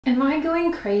Am I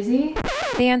going crazy?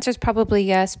 The answer is probably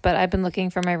yes, but I've been looking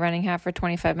for my running hat for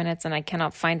 25 minutes and I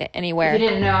cannot find it anywhere. If you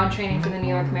didn't know, I'm training for the New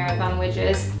York Marathon, which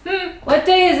is, what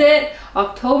day is it?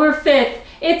 October 5th.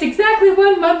 It's exactly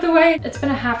 1 month away. It's been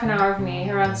a half an hour of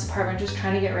me around this apartment just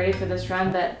trying to get ready for this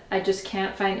run, but I just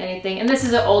can't find anything. And this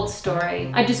is an old story.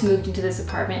 I just moved into this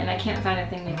apartment and I can't find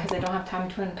anything because I don't have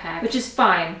time to unpack, which is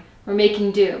fine. We're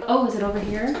making do. Oh, is it over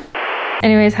here?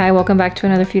 Anyways, hi, welcome back to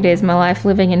another few days of my life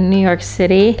living in New York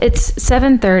City. It's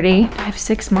 7:30, I have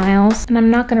 6 miles, and I'm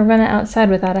not gonna run it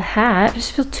outside without a hat. I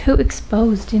just feel too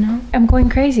exposed, you know? I'm going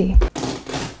crazy.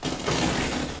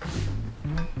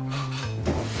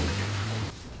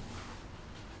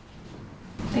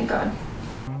 Thank God.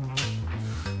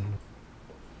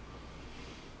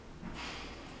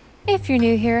 If you're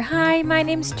new here, hi, my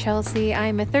name's Chelsea.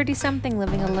 I'm a 30-something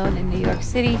living alone in New York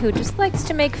City who just likes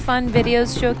to make fun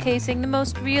videos showcasing the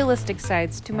most realistic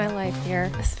sides to my life here.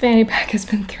 This fanny pack has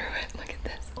been through it, look at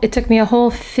this. It took me a whole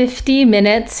 50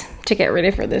 minutes to get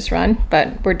ready for this run,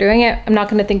 but we're doing it. I'm not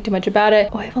gonna think too much about it.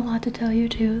 Oh, I have a lot to tell you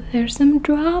too. There's some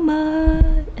drama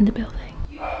in the building.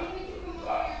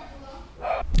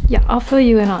 Yeah, I'll fill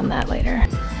you in on that later.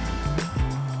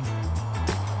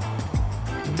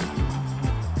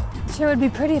 Sure would be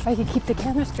pretty if I could keep the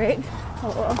camera straight.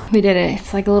 Oh well. We did it.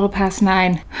 It's like a little past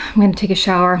 9. I'm gonna take a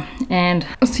shower and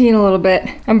I'll see you in a little bit.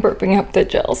 I'm burping up the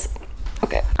gels.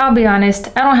 Okay. I'll be honest,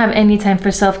 I don't have any time for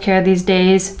self-care these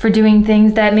days, for doing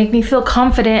things that make me feel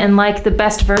confident and like the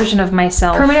best version of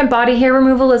myself. Permanent body hair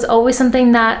removal is always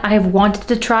something that I have wanted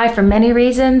to try for many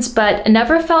reasons, but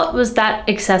never felt was that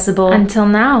accessible until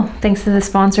now, thanks to the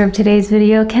sponsor of today's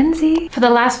video, Kenzie. For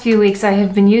the last few weeks, I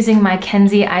have been using my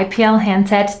Kenzie IPL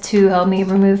handset to help me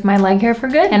remove my leg hair for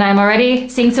good, and I'm already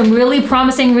seeing some really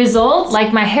promising results,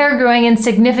 like my hair growing in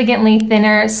significantly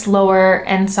thinner, slower,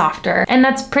 and softer. And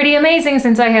that's pretty amazing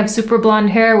since I have super blonde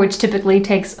hair, which typically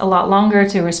takes a lot longer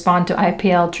to respond to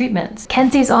IPL treatments.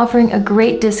 Kenzie's offering a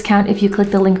great discount if you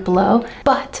click the link below,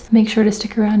 but make sure to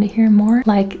stick around to hear more,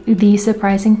 like these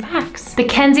surprising facts. The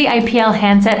Kenzie IPL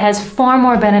handset has far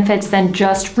more benefits than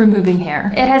just removing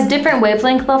hair. It has different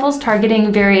wavelength levels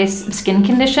targeting various skin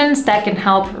conditions that can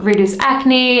help reduce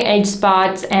acne, age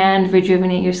spots, and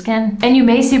rejuvenate your skin. And you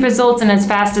may see results in as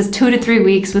fast as 2 to 3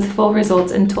 weeks with full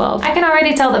results in 12. I can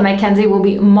already tell that my Kenzie will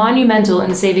be monumental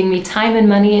in saving me time and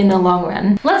money in the long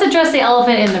run. Let's address the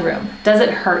elephant in the room. Does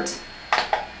it hurt?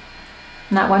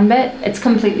 Not one bit. It's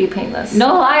completely painless.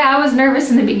 No lie, I was nervous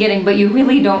in the beginning, but you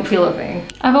really don't feel a thing.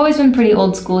 I've always been pretty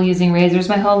old school using razors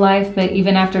my whole life, but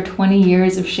even after 20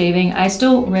 years of shaving, I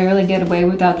still rarely get away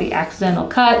without the accidental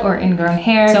cut or ingrown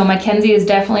hair. So my Kenzie is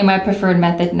definitely my preferred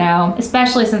method now,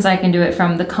 especially since I can do it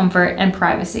from the comfort and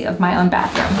privacy of my own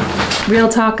bathroom. Real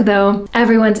talk though,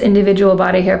 everyone's individual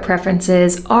body hair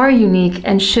preferences are unique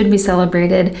and should be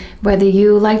celebrated, whether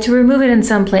you like to remove it in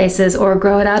some places or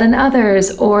grow it out in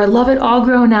others, or love it all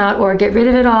grown out or get rid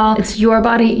of it all. It's your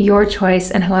body, your choice,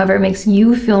 and however it makes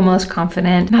you feel most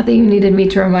confident. Not that you needed me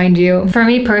to remind you. For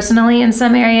me personally, in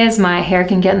some areas, my hair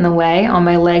can get in the way, on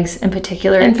my legs in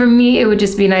particular. And for me, it would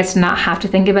just be nice to not have to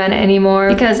think about it anymore,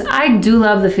 because I do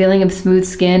love the feeling of smooth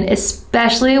skin,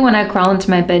 especially when I crawl into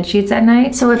my bed sheets at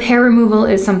night. So if hair removal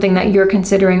is something that you're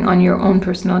considering on your own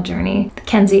personal journey,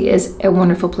 Kenzie is a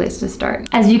wonderful place to start.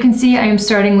 As you can see, I am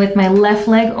starting with my left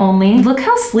leg only. Look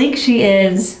how sleek she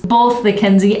is. Both the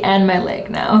Kenzie and my leg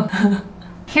now.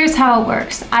 Here's how it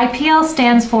works. IPL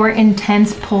stands for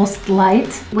Intense Pulsed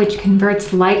Light, which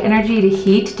converts light energy to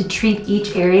heat to treat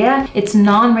each area. It's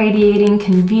non-radiating,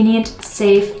 convenient,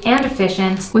 safe, and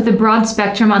efficient. With a broad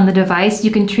spectrum on the device,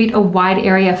 you can treat a wide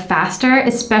area faster,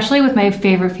 especially with my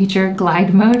favorite feature,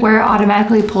 Glide Mode, where it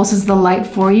automatically pulses the light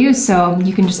for you, so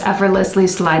you can just effortlessly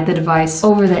slide the device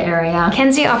over the area.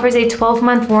 Kenzie offers a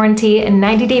 12-month warranty, a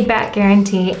 90-day back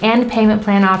guarantee, and payment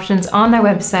plan options on their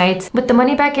website. With the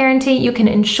money-back guarantee, you can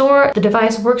ensure the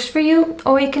device works for you,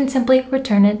 or you can simply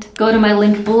return it. Go to my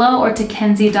link below or to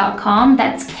kenzie.com.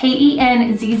 That's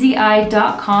KENZZI.com,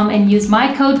 and use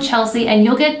my code Chelsea and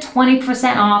you'll get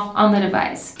 20% off on the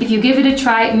device. If you give it a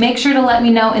try, make sure to let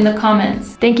me know in the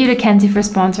comments. Thank you to Kenzie for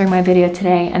sponsoring my video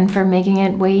today and for making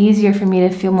it way easier for me to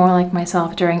feel more like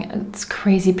myself during this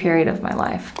crazy period of my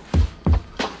life.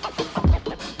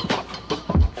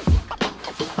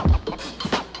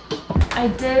 I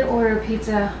did order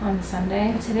pizza on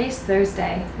Sunday. Today's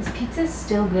Thursday. This pizza is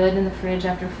still good in the fridge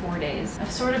after 4 days.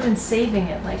 I've sort of been saving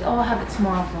it, like, oh, I'll have it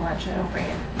tomorrow for lunch, I don't bring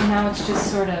it. And now it's just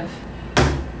sort of...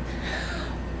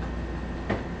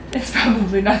 It's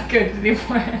probably not good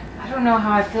anymore. I don't know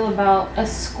how I feel about a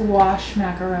squash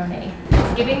macaroni.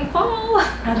 It's giving fall.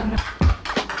 I don't know.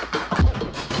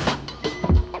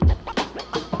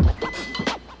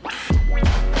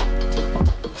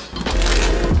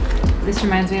 This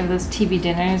reminds me of those TV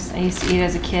dinners I used to eat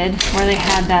as a kid, where they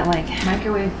had that like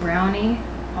microwave brownie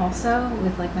also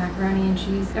with like macaroni and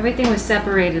cheese. Everything was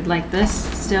separated like this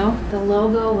still. The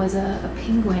logo was a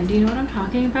penguin. Do you know what I'm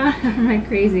talking about? Am I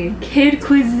crazy? Kid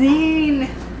cuisine.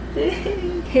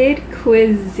 Kid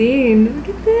cuisine. Look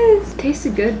at this. It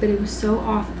tasted good, but it was so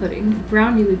off-putting. The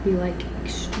brownie would be like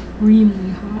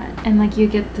extremely hot. And like you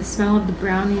get the smell of the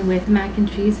brownie with mac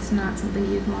and cheese. It's not something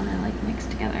you'd want to like mix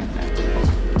together.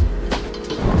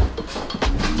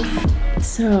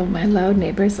 So my loud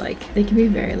neighbors, like, they can be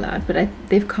very loud, but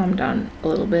they've calmed down a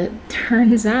little bit.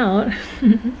 Turns out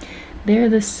they're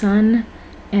the son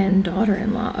and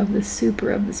daughter-in-law of the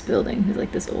super of this building, who's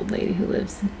like this old lady who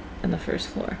lives on the first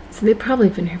floor. So they've probably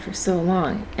been here for so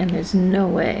long, and there's no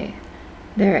way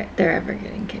they're ever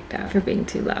getting kicked out for being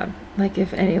too loud. Like,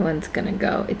 if anyone's gonna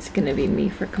go, it's gonna be me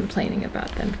for complaining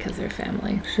about them because they're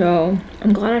family. So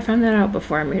I'm glad I found that out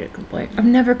before I made a complaint. I've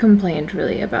never complained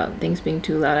really about things being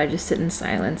too loud. I just sit in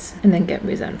silence and then get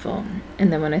resentful.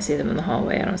 And then when I see them in the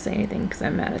hallway, I don't say anything because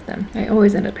I'm mad at them. I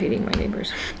always end up hating my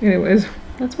neighbors. Anyways,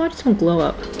 let's watch someone glow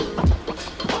up.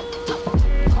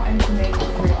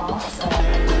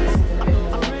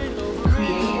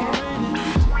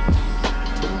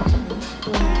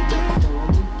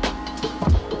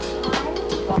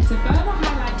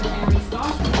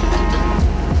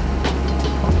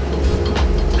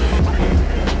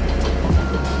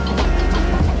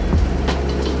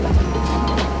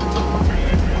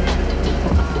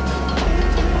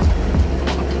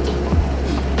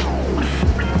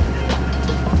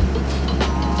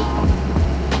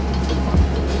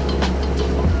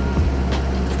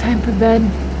 For bed.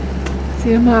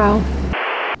 See you tomorrow.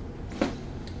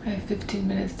 I have 15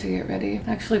 minutes to get ready.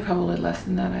 Actually, probably less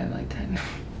than that. I have like 10.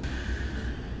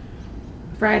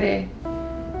 Friday.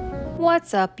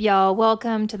 What's up, y'all?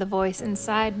 Welcome to the voice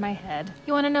inside my head.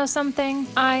 You want to know something?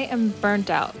 I am burnt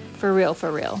out. For real,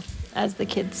 as the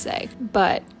kids say.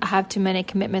 But I have too many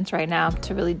commitments right now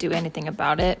to really do anything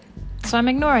about it. So I'm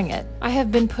ignoring it. I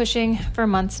have been pushing for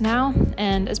months now,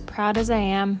 and as proud as I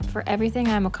am for everything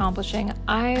I'm accomplishing,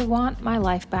 I want my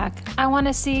life back. I want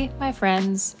to see my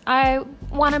friends. I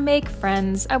want to make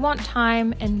friends. I want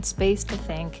time and space to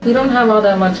think. We don't have all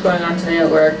that much going on today at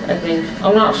work, I think.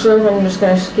 I'm not sure if I'm just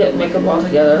gonna skip makeup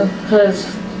altogether, because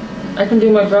I can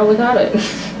do my job without it.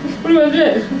 Pretty much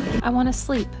it. I want to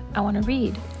sleep. I want to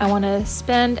read. I want to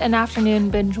spend an afternoon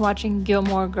binge watching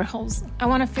Gilmore Girls. I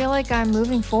want to feel like I'm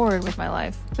moving forward with my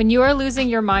life. When you are losing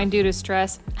your mind due to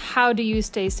stress, how do you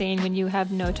stay sane when you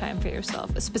have no time for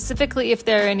yourself? Specifically, if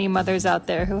there are any mothers out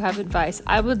there who have advice,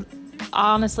 I would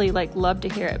honestly love to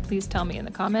hear it. Please tell me in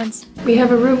the comments. We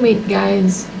have a roommate,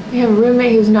 guys. We have a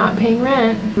roommate who's not paying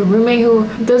rent. A roommate who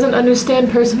doesn't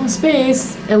understand personal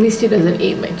space. At least he doesn't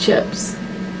eat my chips,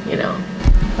 you know.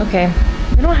 Okay,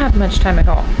 we don't have much time at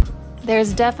all.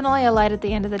 There's definitely a light at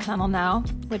the end of the tunnel now,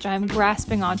 which I'm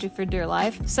grasping onto for dear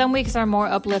life. Some weeks are more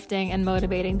uplifting and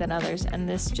motivating than others, and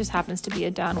this just happens to be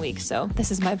a down week, so this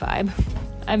is my vibe.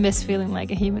 I miss feeling like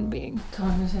a human being. What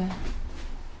time is it?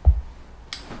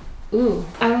 Ooh,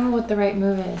 I don't know what the right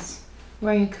move is.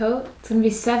 Wearing a coat? It's gonna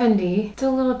be 70. It's a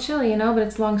little chilly, you know, but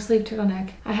it's long sleeve turtleneck.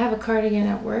 I have a cardigan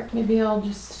at work. Maybe I'll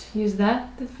just use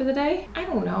that for the day? I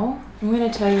don't know. I'm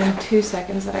gonna tell you in 2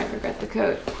 seconds that I regret the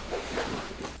coat.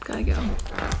 Gotta go.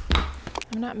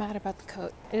 I'm not mad about the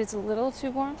coat. It is a little too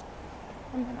warm.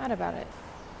 I'm not mad about it.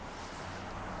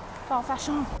 Fall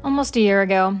fashion. Almost a year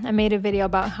ago, I made a video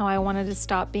about how I wanted to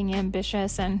stop being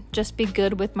ambitious and just be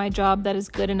good with my job that is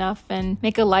good enough and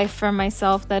make a life for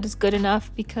myself that is good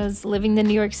enough, because living the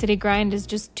New York City grind is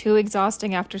just too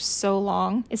exhausting after so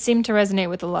long. It seemed to resonate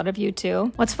with a lot of you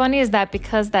too. What's funny is that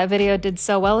because that video did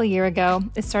so well a year ago,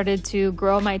 it started to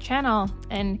grow my channel,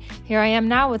 and here I am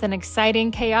now with an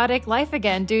exciting, chaotic life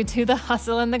again due to the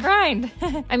hustle and the grind.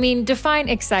 I mean, define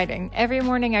exciting. Every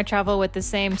morning I travel with the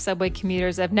same subway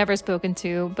commuters I've never spoken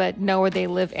to, but know where they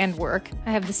live and work.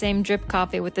 I have the same drip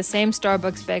coffee with the same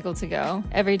Starbucks bagel to go.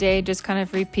 Every day just kind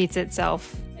of repeats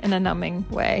itself in a numbing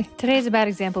way. Today is a bad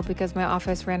example because my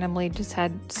office randomly just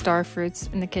had star fruits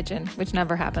in the kitchen, which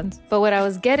never happens. But what I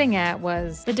was getting at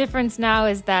was the difference now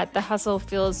is that the hustle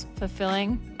feels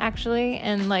fulfilling, actually,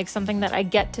 and like something that I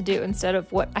get to do instead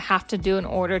of what I have to do in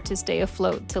order to stay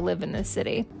afloat to live in this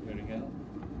city. Ready to go?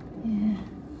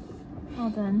 Yeah.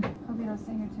 All done. Hope you don't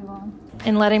stay here too long.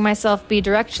 In letting myself be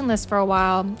directionless for a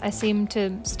while, I seemed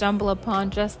to stumble upon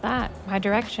just that, my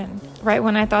direction, right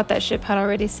when I thought that ship had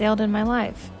already sailed in my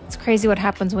life. It's crazy what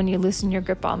happens when you loosen your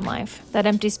grip on life. That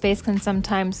empty space can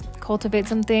sometimes cultivate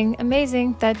something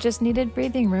amazing that just needed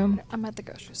breathing room. I'm at the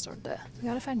grocery store. We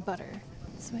gotta find butter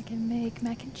so I can make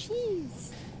mac and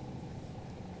cheese.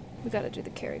 We gotta do the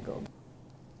Kerrygold.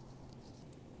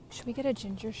 Should we get a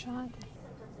ginger shot?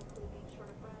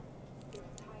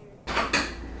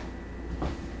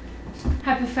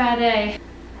 Happy Friday.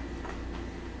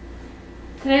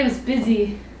 Today was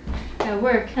busy at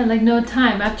work. Had like no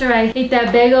time. After I ate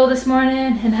that bagel this morning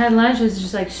and had lunch, it was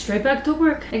just like straight back to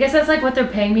work. I guess that's like what they're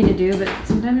paying me to do, but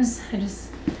sometimes I just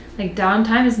like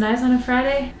downtime is nice on a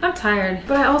Friday. I'm tired.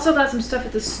 But I also got some stuff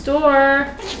at the store.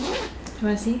 You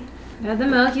wanna see? I got the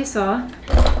milk you saw.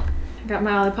 I got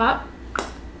my Olipop.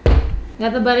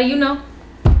 Got the butter, you know.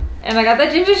 And I got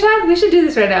that ginger shot. We should do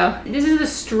this right now. This is the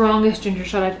strongest ginger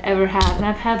shot I've ever had. And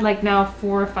I've had like now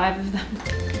 4 or 5 of them.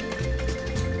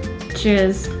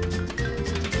 Cheers.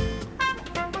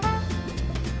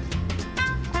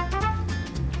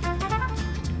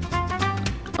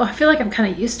 Oh, I feel like I'm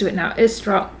kind of used to it now. It's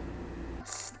strong.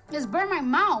 It's burned my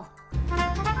mouth.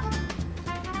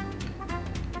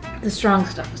 The strong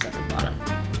stuff is at the bottom.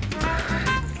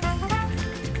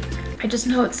 I just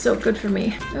know it's so good for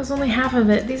me. It was only half of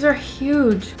it. These are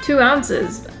huge. 2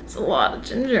 ounces. It's a lot of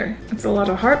ginger. It's a lot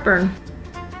of heartburn.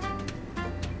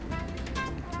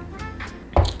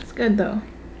 It's good though.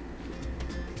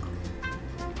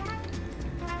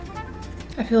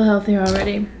 I feel healthier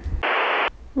already.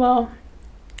 Well,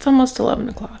 it's almost 11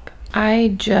 o'clock.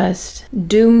 I just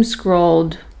doom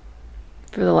scrolled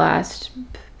for the last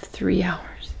 3 hours.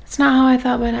 It's not how I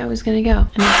thought my night was gonna go.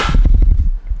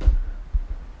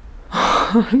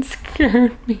 And it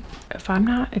scared me. If I'm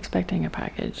not expecting a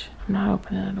package, I'm not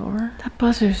opening the door. That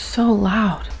buzzer's so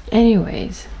loud.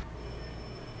 Anyways,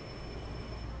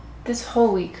 this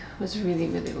whole week was really,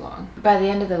 really long. By the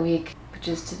end of the week, which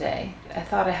is today, I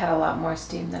thought I had a lot more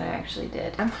steam than I actually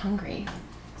did. I'm hungry.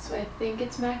 So I think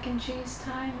it's mac and cheese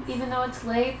time, even though it's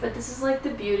late, but this is like the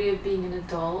beauty of being an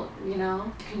adult, you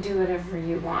know? You can do whatever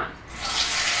you want.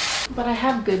 But I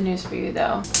have good news for you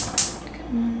though.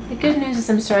 The good news is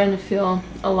I'm starting to feel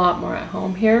a lot more at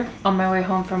home here. On my way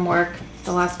home from work,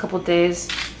 the last couple days,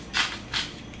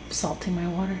 salting my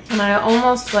water. And I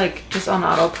almost like just on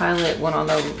autopilot went on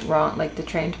the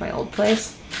train to my old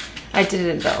place. I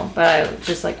didn't though, but I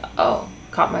just like, oh,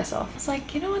 caught myself. I was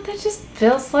like, you know what, that just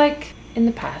feels like in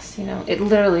the past, you know? It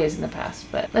literally is in the past,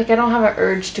 but like I don't have an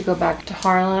urge to go back to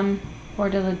Harlem or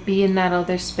to like be in that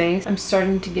other space. I'm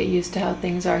starting to get used to how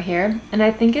things are here. And I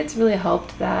think it's really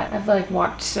helped that I've like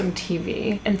watched some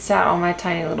TV and sat on my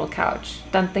tiny little couch,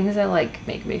 done things that like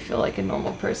make me feel like a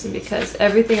normal person, because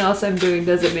everything else I'm doing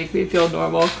doesn't make me feel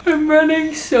normal. I'm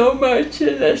running so much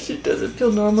and that shit doesn't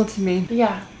feel normal to me. But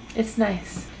yeah, it's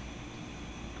nice.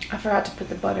 I forgot to put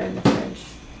the butter in the fridge.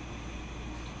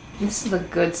 This is the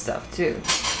good stuff too.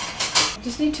 I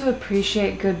just need to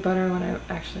appreciate good butter when I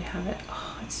actually have it.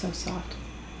 Oh, it's so soft.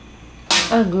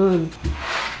 Oh, good.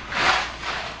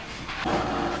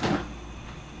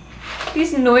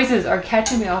 These noises are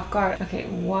catching me off guard. Okay,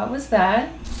 what was that?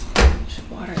 I should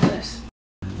water this.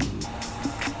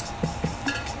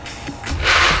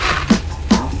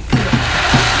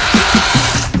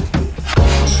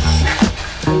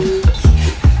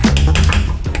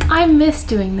 I miss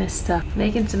doing this stuff.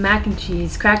 Making some mac and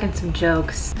cheese, cracking some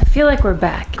jokes. I feel like we're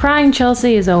back. Crying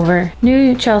Chelsea is over.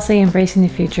 New Chelsea embracing the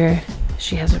future.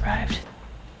 She has arrived.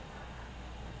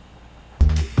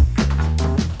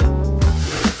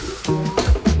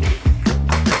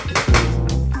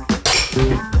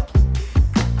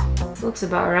 This looks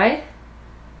about right.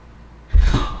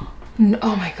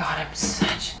 Oh my god, I'm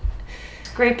such...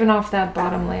 Scraping off that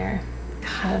bottom layer.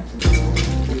 God.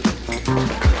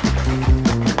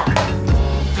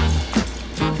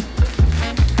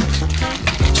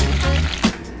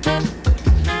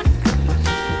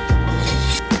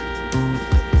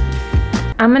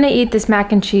 I'm gonna eat this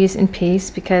mac and cheese in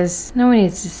peace because no one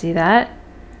needs to see that.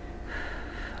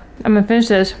 I'm gonna finish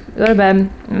this, go to bed, I'm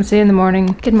gonna see you in the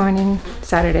morning. Good morning,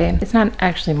 Saturday. It's not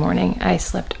actually morning. I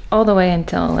slept all the way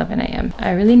until 11 a.m.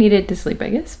 I really needed to sleep, I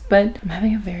guess, but I'm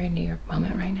having a very New York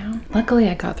moment right now. Luckily,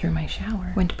 I got through my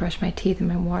shower. Went to brush my teeth and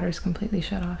my water's completely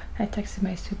shut off. I texted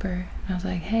my super and I was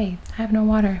like, hey, I have no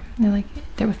water. And they're like,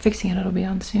 they were fixing it, it'll be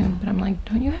on soon. But I'm like,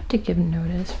 don't you have to give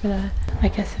notice for that? I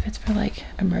guess if it's for like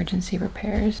emergency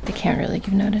repairs, they can't really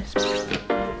give notice.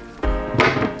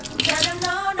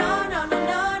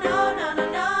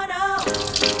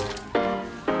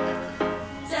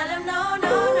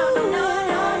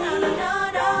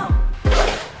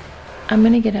 I'm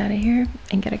gonna get out of here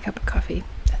and get a cup of coffee.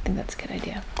 I think that's a good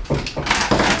idea.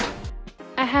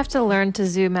 I have to learn to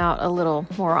zoom out a little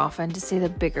more often to see the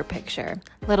bigger picture.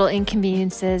 Little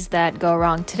inconveniences that go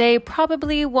wrong today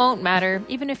probably won't matter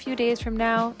even a few days from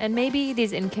now, and maybe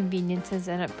these inconveniences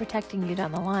end up protecting you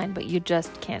down the line, but you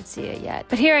just can't see it yet.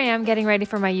 But here I am getting ready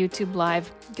for my YouTube live.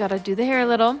 Gotta do the hair a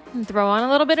little and throw on a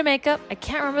little bit of makeup. I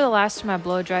can't remember the last time I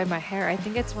blow dried my hair. I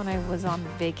think it's when I was on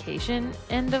vacation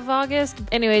end of August.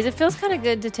 Anyways, it feels kind of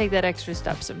good to take that extra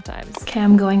step sometimes. Okay,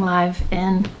 I'm going live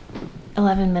in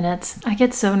 11 minutes. I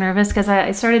get so nervous because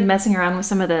I started messing around with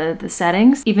some of the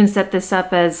settings. Even set this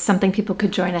up as something people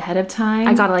could join ahead of time.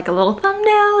 I got like a little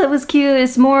thumbnail. It was cute.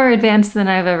 It's more advanced than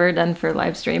I've ever done for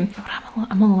live stream. But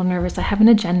I'm a little nervous. I have an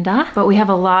agenda, but we have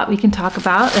a lot we can talk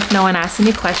about. If no one asks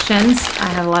any questions, I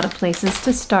have a lot of places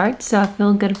to start, so I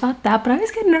feel good about that. But I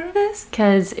always get nervous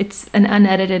because it's an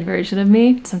unedited version of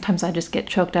me. Sometimes I just get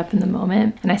choked up in the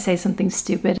moment and I say something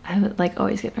stupid. I like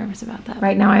always get nervous about that.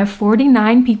 Right now I have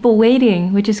 49 people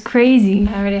waiting, which is crazy.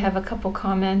 I already have a couple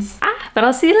comments. But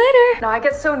I'll see you later. No, I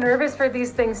get so nervous for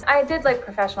these things. I did like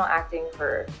professional acting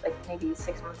for like maybe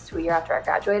 6 months to a year after I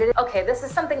graduated. Okay, this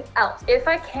is something else. If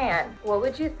I can, what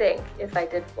would you think if I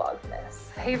did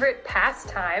Vlogmas? Favorite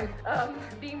pastime?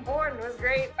 Being born was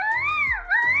great.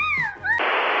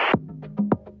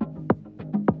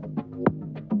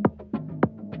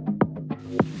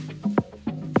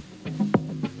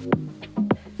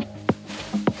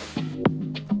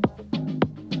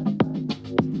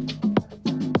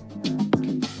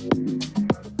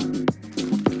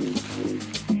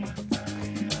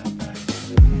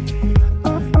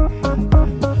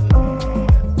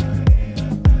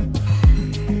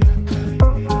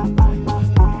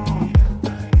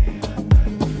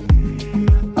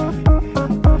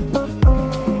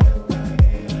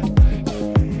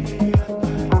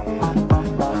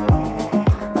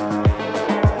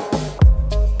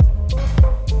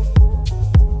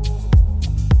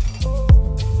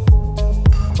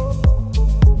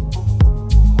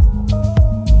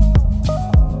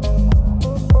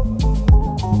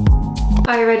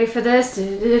 Are you ready for this? I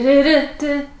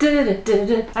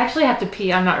actually have to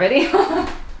pee. I'm not ready. I'm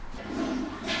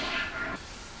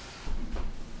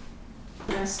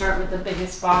gonna start with the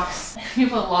biggest box.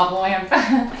 People lava lamp.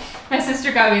 My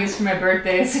sister got me this for my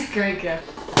birthday. It's a great gift.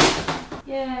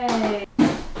 Yay.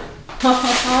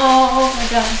 Oh my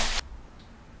god.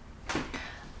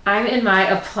 I'm in my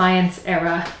appliance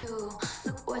era.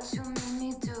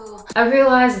 I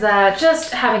realized that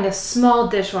just having a small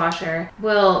dishwasher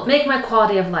will make my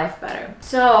quality of life better.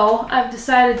 So I've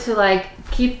decided to like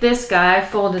keep this guy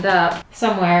folded up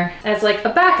somewhere as like a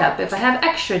backup if I have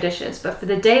extra dishes. But for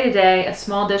the day-to-day, a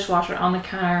small dishwasher on the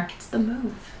counter gets the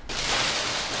move.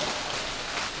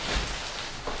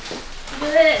 Look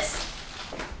at this.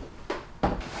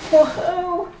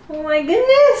 Whoa, oh my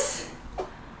goodness.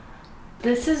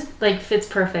 This is like fits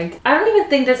perfect. I don't even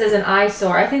think this is an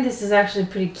eyesore. I think this is actually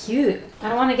pretty cute. I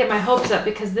don't want to get my hopes up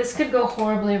because this could go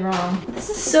horribly wrong. This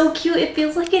is so cute. It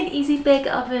feels like an easy bake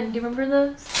oven. Do you remember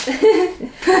those?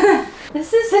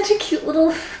 This is such a cute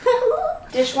little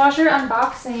dishwasher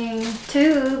unboxing.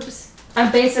 Tubes.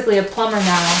 I'm basically a plumber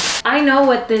now. I know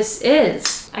what this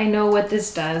is. I know what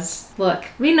this does. Look,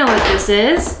 we know what this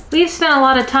is. We've spent a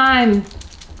lot of time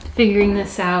figuring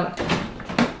this out.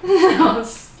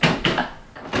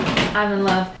 I'm in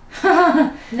love.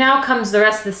 Now comes the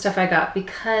rest of the stuff I got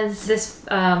because this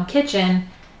kitchen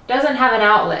doesn't have an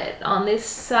outlet on this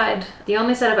side. The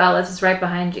only set of outlets is right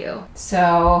behind you.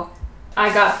 So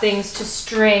I got things to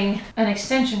string an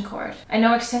extension cord. I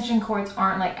know extension cords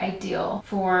aren't like ideal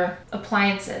for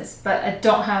appliances, but I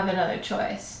don't have another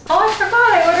choice. Oh, I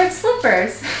forgot I ordered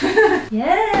slippers.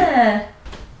 Yeah.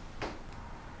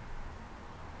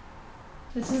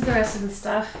 This is the rest of the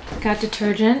stuff. Got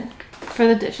detergent for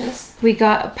the dishes. We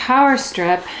got a power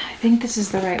strip. I think this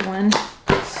is the right one.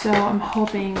 So I'm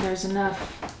hoping there's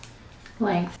enough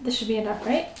length. This should be enough,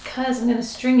 right? Because I'm gonna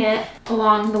string it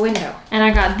along the window. And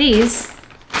I got these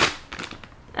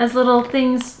as little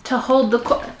things to hold the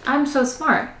cord. I'm so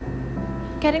smart.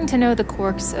 Getting to know the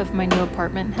quirks of my new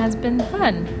apartment has been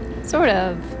fun. Sort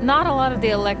of. Not a lot of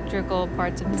the electrical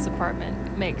parts of this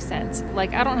apartment make sense.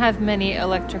 Like, I don't have many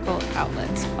electrical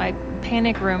outlets. My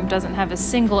panic room doesn't have a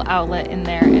single outlet in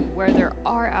there, and where there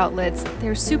are outlets,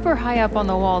 they're super high up on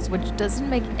the walls, which doesn't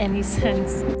make any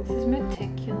sense. This is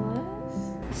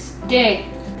meticulous. Stay.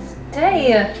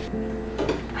 Stay.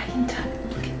 I can tuck,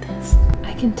 look at this.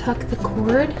 I can tuck the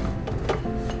cord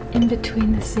in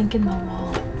between the sink and the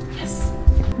wall. Yes.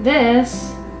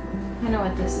 This, I know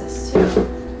what this is too.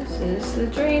 This is the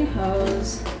drain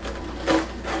hose.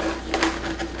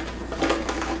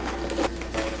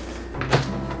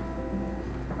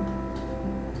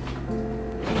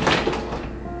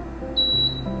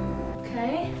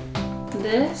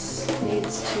 this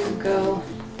needs to go.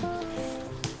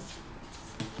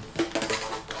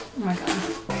 Oh my god.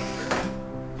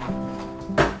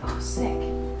 Oh, sick.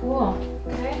 Cool.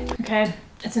 Okay. Okay,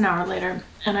 it's an hour later,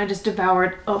 and I just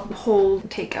devoured a whole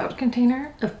takeout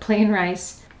container of plain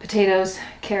rice, potatoes,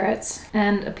 carrots,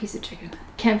 and a piece of chicken.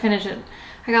 Can't finish it.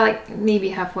 I got like maybe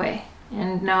halfway,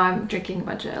 and now I'm drinking a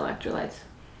bunch of electrolytes.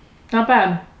 Not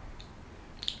bad.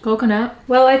 Coconut.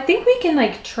 Well, I think we can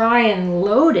like try and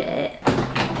load it.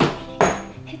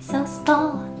 It's so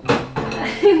small.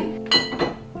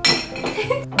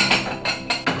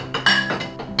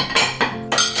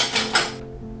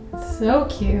 So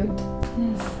cute.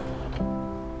 Yes.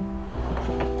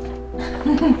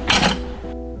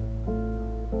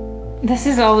 This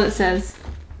is all it says.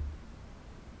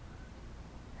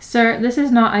 Sir, this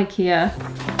is not IKEA.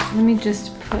 Let me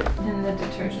just put in the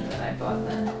detergent that I bought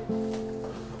then.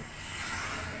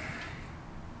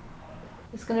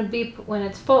 It's gonna beep when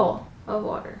it's full of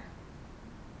water.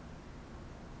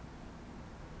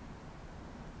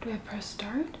 Do I press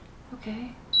start?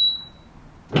 Okay.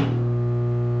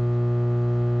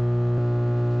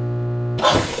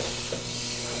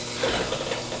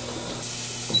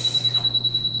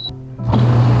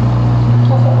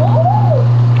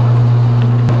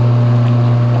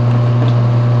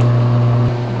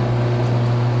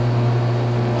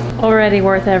 Already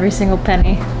worth every single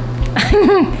penny.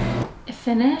 It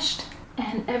finished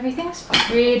and everything's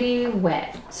pretty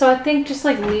wet. So I think just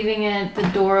like leaving the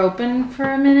door open for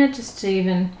a minute just to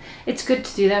even, it's good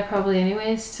to do that probably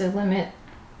anyways to limit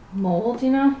mold,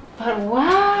 you know? But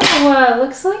wow,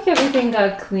 looks like everything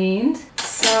got cleaned.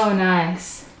 So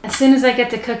nice. As soon as I get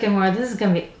to cooking more, this is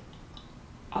gonna be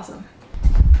awesome.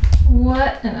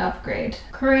 What an upgrade.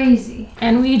 Crazy.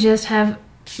 And we just have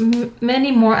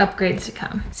many more upgrades to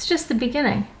come. It's just the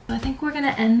beginning. I think we're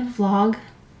gonna end the vlog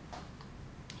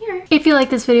here. If you like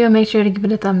this video, make sure to give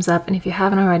it a thumbs up, and if you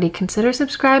haven't already, consider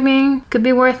subscribing. Could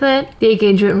be worth it. The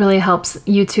engagement really helps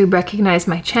YouTube recognize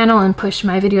my channel and push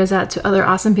my videos out to other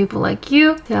awesome people like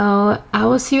you. So I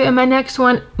will see you in my next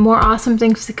one. More awesome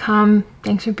things to come.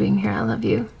 Thanks for being here. I love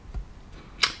you.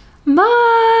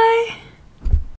 Bye.